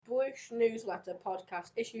English Newsletter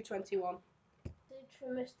Podcast, Issue 21. Message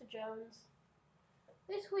from Mr. Jones.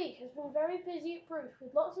 This week has been very busy at Bruce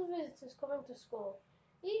with lots of visitors coming to school.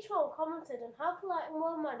 Each one commented on how polite and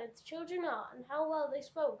well-mannered the children are and how well they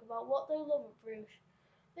spoke about what they love at Bruce.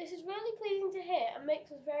 This is really pleasing to hear and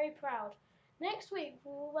makes us very proud. Next week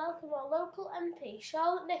we will welcome our local MP,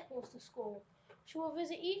 Charlotte Nichols, to school. She will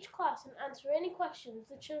visit each class and answer any questions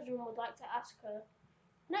the children would like to ask her.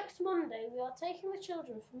 Next Monday we are taking the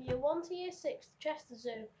children from Year 1 to Year 6 to Chester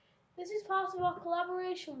Zoo. This is part of our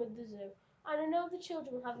collaboration with the zoo, and I know the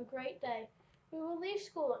children will have a great day. We will leave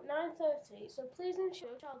school at 9:30, so please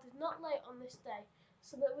ensure your child is not late on this day,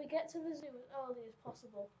 so that we get to the zoo as early as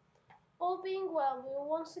possible. All being well, we will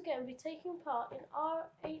once again be taking part in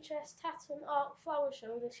RHS Tatton Art Flower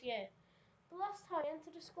Show this year. The last time we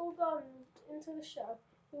entered a school garden into the show,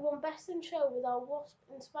 we won Best in Show with our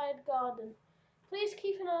wasp-inspired garden. Please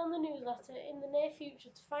keep an eye on the newsletter in the near future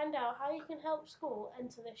to find out how you can help school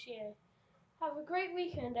enter this year. Have a great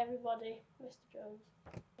weekend, everybody. Mr. Jones.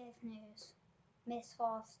 News. Miss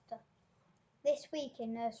Forster. This week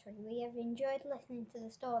in nursery we have enjoyed listening to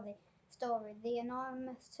the story The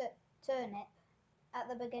Enormous Turnip. At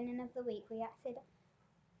the beginning of the week we acted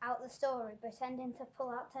out the story pretending to pull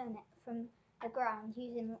out turnip from the ground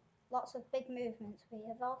using lots of big movements. We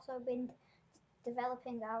have also been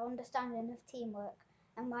developing our understanding of teamwork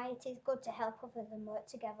and why it is good to help others and work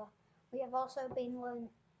together. We have also been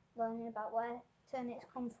learning about where turnips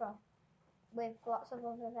come from, with lots of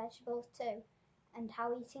other vegetables too, and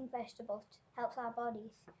how eating vegetables helps our bodies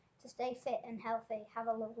to stay fit and healthy. Have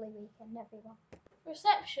a lovely weekend, everyone.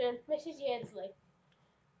 Reception, Mrs. Yeardsley.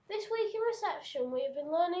 This week in reception we have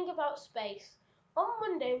been learning about space. On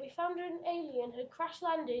Monday we found an alien had crash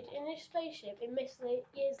landed in his spaceship in Miss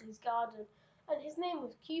Yeardsley's garden, and his name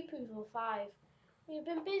was Q-Poodle 5. We have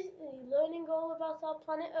been busy learning all about our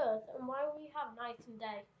planet Earth and why we have night and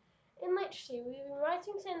day. In literacy we have been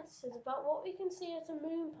writing sentences about what we can see at a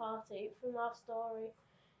moon party from our story.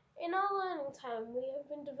 In our learning time we have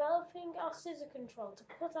been developing our scissor control to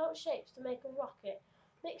cut out shapes to make a rocket,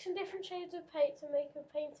 mixing different shades of paint to make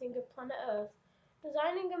a painting of planet Earth,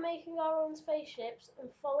 designing and making our own spaceships, and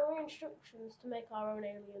following instructions to make our own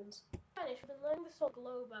aliens. In Spanish we've been learning the song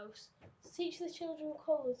Globos to teach the children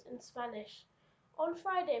colours in Spanish. On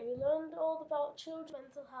Friday we learned all about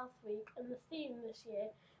Children's Mental Health Week, and the theme this year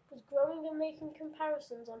was growing and making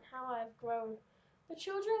comparisons on how I have grown. The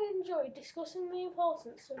children enjoyed discussing the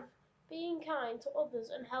importance of being kind to others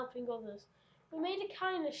and helping others. We made a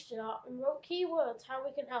kindness chart and wrote key words how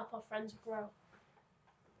we can help our friends grow.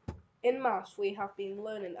 In maths, we have been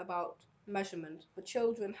learning about measurement. The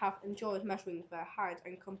children have enjoyed measuring their height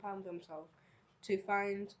and comparing themselves to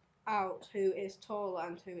find out who is taller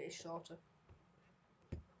and who is shorter.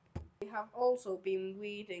 We have also been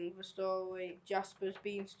reading the story Jasper's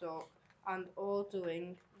Beanstalk and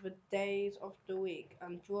ordering the days of the week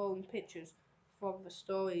and drawing pictures from the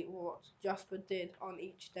story what Jasper did on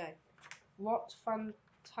each day. What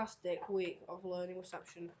fantastic week of learning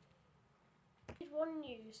reception. Page 1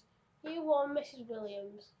 News, Year 1 Mrs.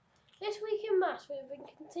 Williams. This week in Maths we have been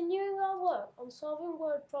continuing our work on solving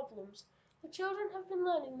word problems. The children have been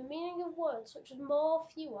learning the meaning of words such as more,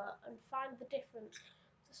 fewer, and find the difference,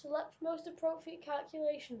 to select most appropriate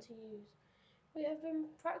calculation to use. We have been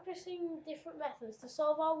practicing different methods to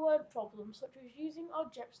solve our word problems, such as using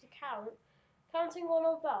objects to count, counting on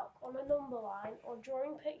our back on a number line, or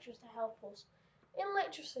drawing pictures to help us. In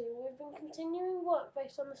literacy, we've been continuing work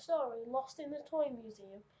based on the story Lost in the Toy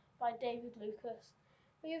Museum by David Lucas.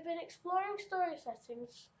 We have been exploring story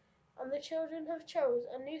settings, and the children have chose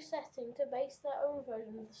a new setting to base their own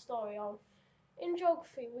version of the story on. In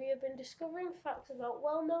geography, we have been discovering facts about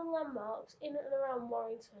well-known landmarks in and around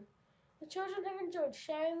Warrington. The children have enjoyed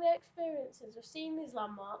sharing their experiences of seeing these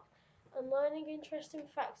landmarks and learning interesting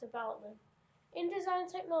facts about them. In design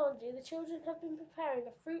technology, the children have been preparing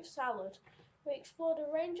a fruit salad. We explored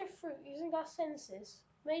a range of fruit using our senses,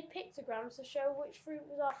 made pictograms to show which fruit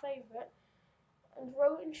was our favourite, and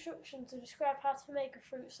wrote instructions to describe how to make a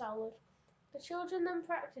fruit salad. The children then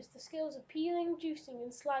practiced the skills of peeling, juicing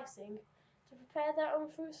and slicing to prepare their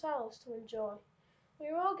own fruit salads to enjoy. We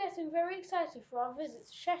are all getting very excited for our visit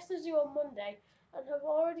to Chester Zoo on Monday and have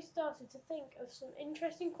already started to think of some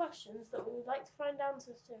interesting questions that we would like to find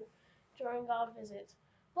answers to during our visit.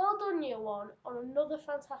 Well done, Year 1, on another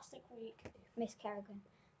fantastic week. Miss Kerrigan.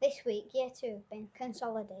 This week, Year 2 have been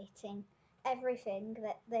consolidating everything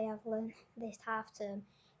that they have learned this half term.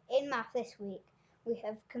 In math this week, we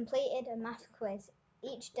have completed a math quiz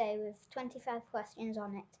each day with 25 questions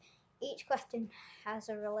on it. Each question has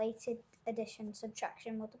a related addition,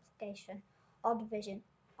 subtraction, multiplication, or division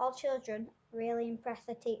All children really impressed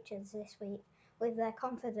the teachers this week with their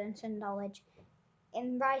confidence and knowledge.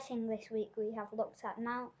 In writing this week, we have looked at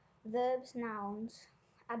verbs, nouns,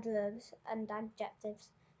 adverbs, and adjectives,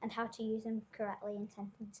 and how to use them correctly in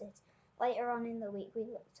sentences. Later on in the week, we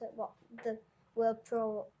looked at what the word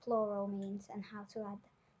plural means and how to add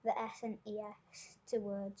the s and es to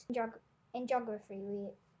words. In geography, we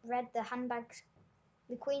read the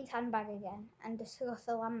Queen's handbag again, and discussed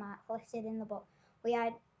the landmarks listed in the book. We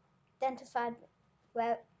identified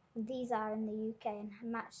where these are in the UK and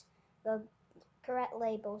matched the correct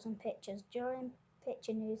labels and pictures. During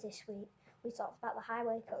picture news this week, we talked about the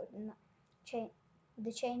highway code and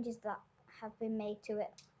the changes that have been made to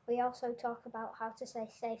it. We also talk about how to stay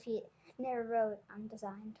safe near a road and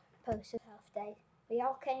designed posters for Health Day. We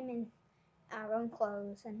all came in our own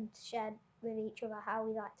clothes and shared with each other how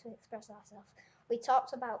we like to express ourselves. We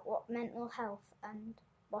talked about what mental health and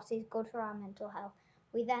what is good for our mental health.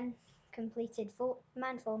 We then completed full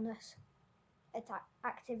mindfulness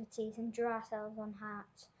activities and drew ourselves on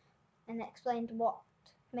hearts and explained what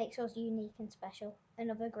makes us unique and special.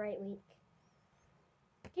 Another great week.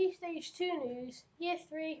 Key Stage 2 News, Year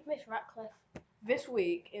 3, Miss Ratcliffe. This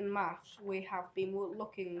week in maths, we have been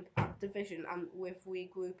looking at division and with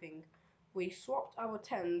regrouping. We swapped our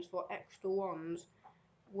 10s for extra 1s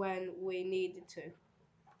when we needed to,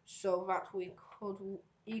 so that we could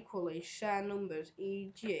equally share numbers,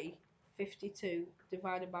 e.g. 52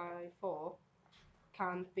 divided by 4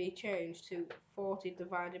 can be changed to 40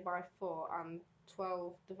 divided by 4 and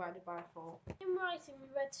 12 divided by 4. In writing,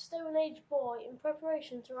 we read Stone Age Boy in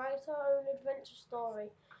preparation to write our own adventure story.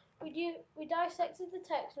 We dissected the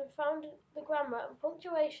text and found the grammar and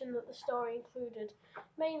punctuation that the story included,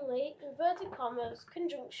 mainly inverted commas,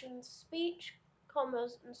 conjunctions, speech,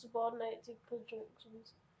 commas, and subordinated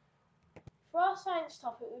conjunctions. For our science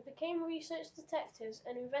topic, we became research detectives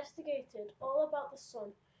and investigated all about the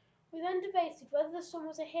sun. We then debated whether the sun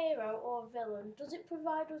was a hero or a villain. Does it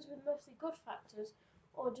provide us with mostly good factors,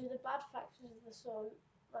 or do the bad factors of the sun,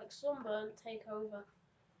 like sunburn, take over?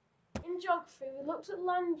 In geography, we looked at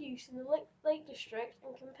land use in the Lake District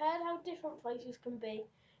and compared how different places can be.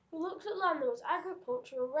 We looked at land that was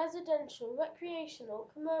agricultural, residential,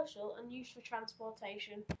 recreational, commercial, and used for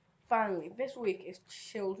transportation. Finally, this week is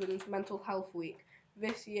Children's Mental Health Week.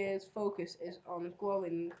 This year's focus is on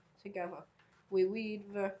growing together. We read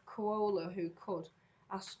The Koala Who Could,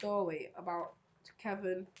 a story about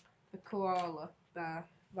Kevin the koala bear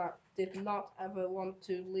that did not ever want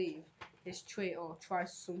to leave his tree or try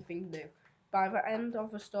something new. By the end of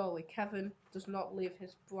the story, Kevin does not leave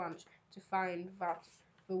his branch to find that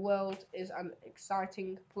the world is an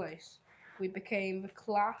exciting place. We became the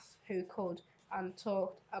class who could and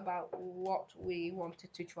talked about what we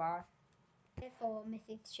wanted to try. Year 4,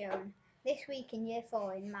 Mrs. Shown. This week in Year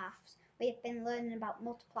 4 in Maths, we have been learning about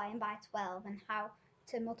multiplying by 12 and how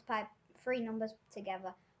to multiply 3 numbers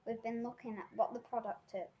together. We've been looking at what the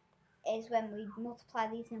product is when we multiply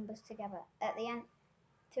these numbers together. At the end,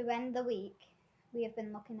 to end the week, we have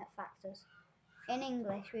been looking at factors. In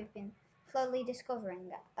English, we've been slowly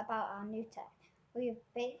discovering about our new tech. We have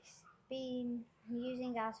been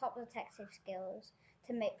using our top detective skills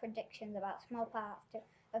to make predictions about small parts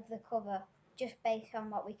of the cover just based on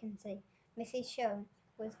what we can see. Mrs. Shown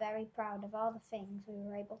was very proud of all the things we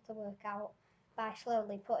were able to work out by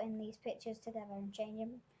slowly putting these pictures together and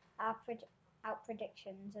changing our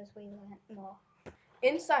predictions as we learnt more.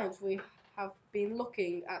 In science, we have been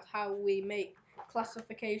looking at how we make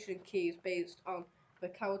classification keys based on the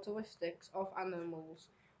characteristics of animals.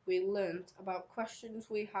 We learnt about questions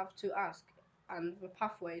we have to ask and the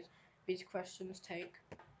pathways these questions take.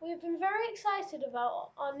 We have been very excited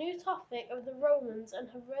about our new topic of the Romans and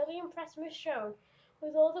have really impressed Miss Shown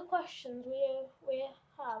with all the questions we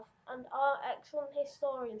have and our excellent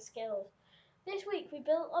historian skills. This week we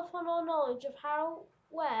built upon our knowledge of how,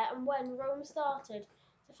 where and when Rome started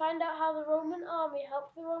to find out how the Roman army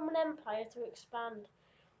helped the Roman Empire to expand.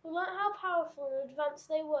 We learnt how powerful and advanced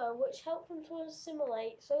they were, which helped them to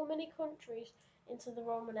assimilate so many countries into the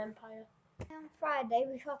Roman Empire. On Friday,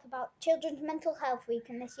 we thought about Children's Mental Health Week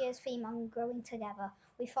and this year's theme on growing together.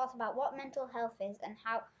 We thought about what mental health is and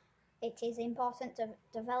how it is important to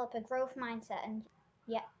develop a growth mindset and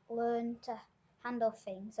yet learn to handle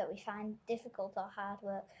things that we find difficult or hard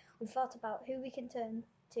work. We thought about who we can turn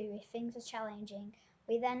to if things are challenging.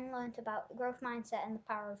 We then learnt about growth mindset and the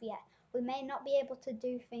power of yet. We may not be able to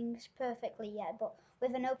do things perfectly yet, but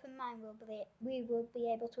with an open mind, we will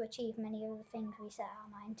be able to achieve many of the things we set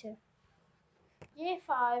our mind to. Year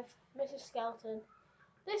 5, Mrs. Skelton.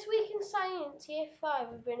 This week in science, Year 5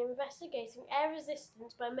 have been investigating air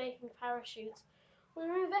resistance by making parachutes.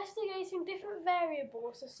 We're investigating different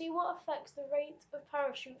variables to see what affects the rate of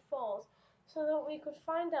parachute falls so that we could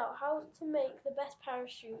find out how to make the best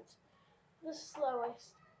parachute the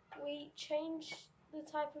slowest. We changed the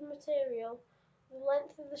type of material, the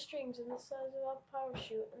length of the strings and the size of our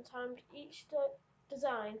parachute and timed each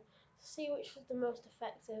design to see which was the most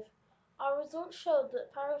effective. Our results showed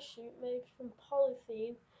that parachute made from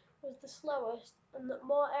polythene was the slowest and that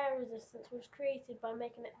more air resistance was created by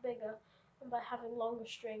making it bigger and by having longer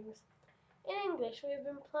strings. In English, we have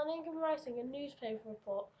been planning and writing a newspaper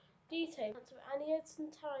report detailing of Annie Edson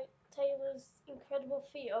Taylor's incredible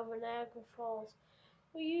feat over Niagara Falls.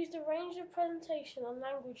 We used a range of presentation and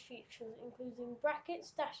language features including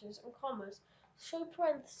brackets, dashes and commas to show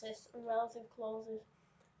parentheses and relative clauses.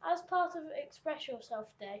 As part of Express Yourself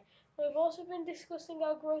Day, we have also been discussing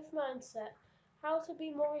our growth mindset, how to be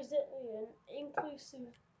more resilient,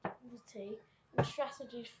 inclusivity and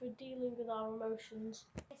strategies for dealing with our emotions.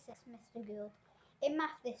 Yes, Mr. Gould. In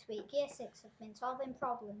math this week, Year 6 have been solving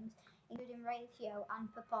problems including ratio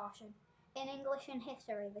and proportion. In English and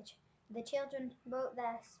history, the children wrote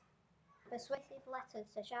their persuasive letters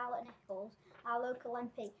to Charlotte Nichols, our local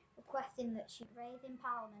MP, requesting that she raise in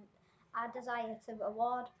Parliament our desire to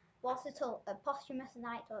award Walter Tull a posthumous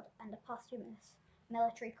knighthood and a posthumous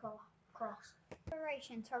military cross. In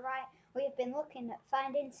preparation to write, we have been looking at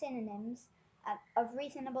finding synonyms of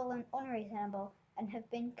reasonable and unreasonable and have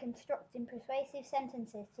been constructing persuasive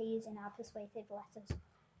sentences to use in our persuasive letters.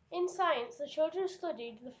 In science, the children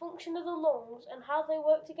studied the function of the lungs and how they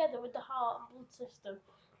work together with the heart and blood system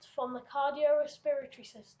to form the cardiorespiratory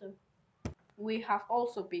system. We have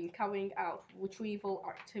also been carrying out retrieval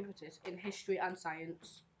activities in history and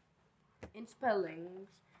science. In spellings,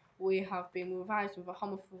 we have been revising the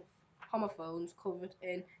homophones covered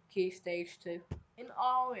in Key Stage 2. In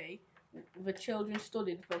RE, the children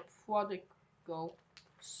studied the prodigal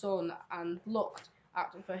son and looked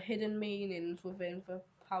at the hidden meanings within the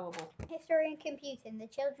parable. In history and computing, the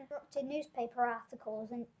children constructed newspaper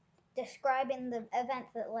articles and describing the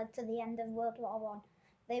events that led to the end of World War One.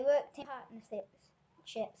 They worked in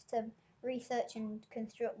partnerships to research and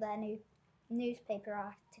construct their new newspaper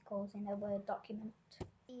articles in a Word document.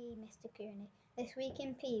 PE, Mr. Cooney. This week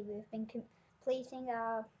in PE, we've been completing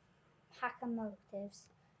our hacker motives.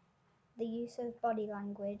 The use of body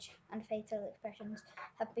language and facial expressions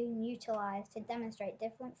have been utilised to demonstrate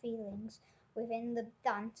different feelings within the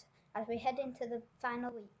dance. As we head into the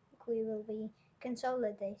final week, we will be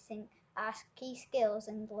consolidating our key skills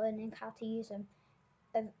and learning how to use them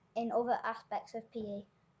in other aspects of PE.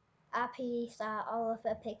 Our PE star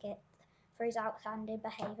Oliver Pickett for his outstanding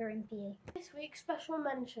behaviour in PE. This week, special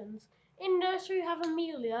mentions. In nursery we have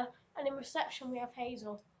Amelia and in reception we have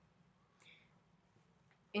Hazel.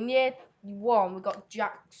 In Year 1, we got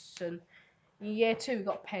Jackson. In Year 2, we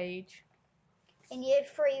got Paige. In Year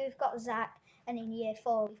 3 we've got Zach, and in Year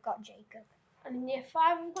 4 we've got Jacob. And in Year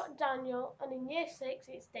 5 we've got Daniel, and in Year 6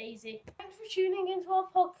 it's Daisy. Thanks for tuning into our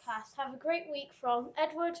podcast. Have a great week from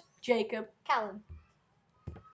Edward, Jacob. Callum.